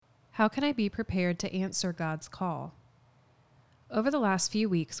How can I be prepared to answer God's call? Over the last few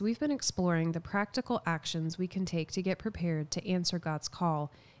weeks, we've been exploring the practical actions we can take to get prepared to answer God's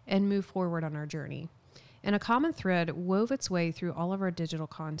call and move forward on our journey. And a common thread wove its way through all of our digital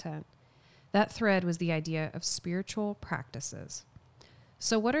content. That thread was the idea of spiritual practices.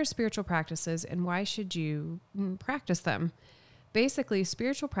 So what are spiritual practices and why should you practice them? Basically,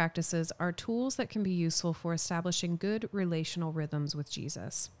 spiritual practices are tools that can be useful for establishing good relational rhythms with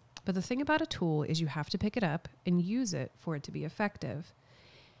Jesus. But the thing about a tool is you have to pick it up and use it for it to be effective.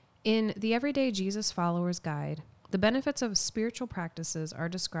 In the Everyday Jesus Followers Guide, the benefits of spiritual practices are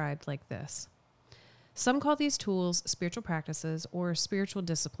described like this. Some call these tools spiritual practices or spiritual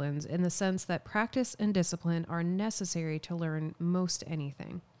disciplines in the sense that practice and discipline are necessary to learn most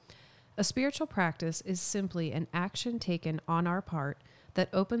anything. A spiritual practice is simply an action taken on our part that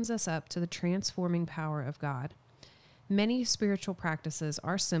opens us up to the transforming power of God. Many spiritual practices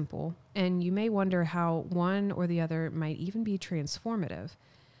are simple, and you may wonder how one or the other might even be transformative.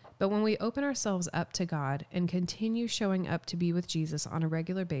 But when we open ourselves up to God and continue showing up to be with Jesus on a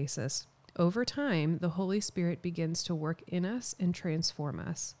regular basis, over time, the Holy Spirit begins to work in us and transform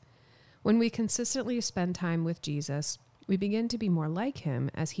us. When we consistently spend time with Jesus, we begin to be more like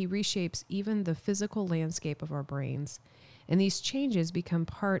him as he reshapes even the physical landscape of our brains, and these changes become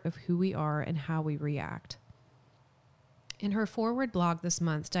part of who we are and how we react. In her forward blog this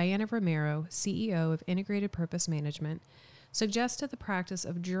month, Diana Romero, CEO of Integrated Purpose Management, suggested the practice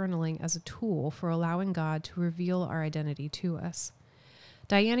of journaling as a tool for allowing God to reveal our identity to us.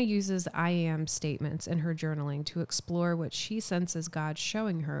 Diana uses I am statements in her journaling to explore what she senses God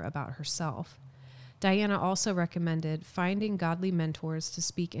showing her about herself. Diana also recommended finding godly mentors to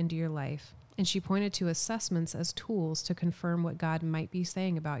speak into your life, and she pointed to assessments as tools to confirm what God might be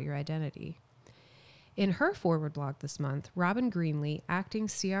saying about your identity. In her forward blog this month, Robin Greenlee, acting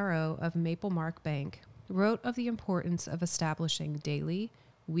CRO of Maple Mark Bank, wrote of the importance of establishing daily,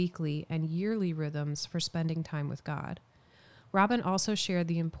 weekly, and yearly rhythms for spending time with God. Robin also shared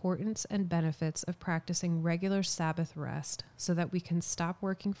the importance and benefits of practicing regular Sabbath rest so that we can stop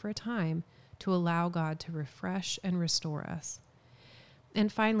working for a time to allow God to refresh and restore us.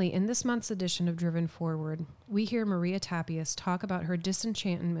 And finally, in this month's edition of Driven Forward, we hear Maria Tapias talk about her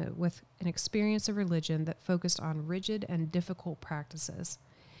disenchantment with an experience of religion that focused on rigid and difficult practices.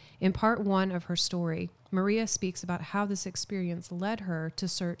 In part one of her story, Maria speaks about how this experience led her to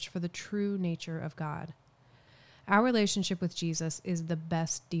search for the true nature of God. Our relationship with Jesus is the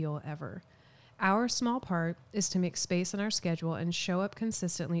best deal ever. Our small part is to make space in our schedule and show up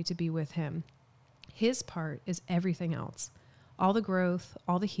consistently to be with him. His part is everything else. All the growth,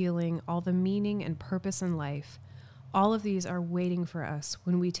 all the healing, all the meaning and purpose in life, all of these are waiting for us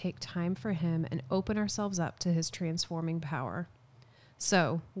when we take time for him and open ourselves up to his transforming power.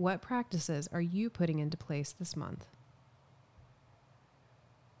 So, what practices are you putting into place this month?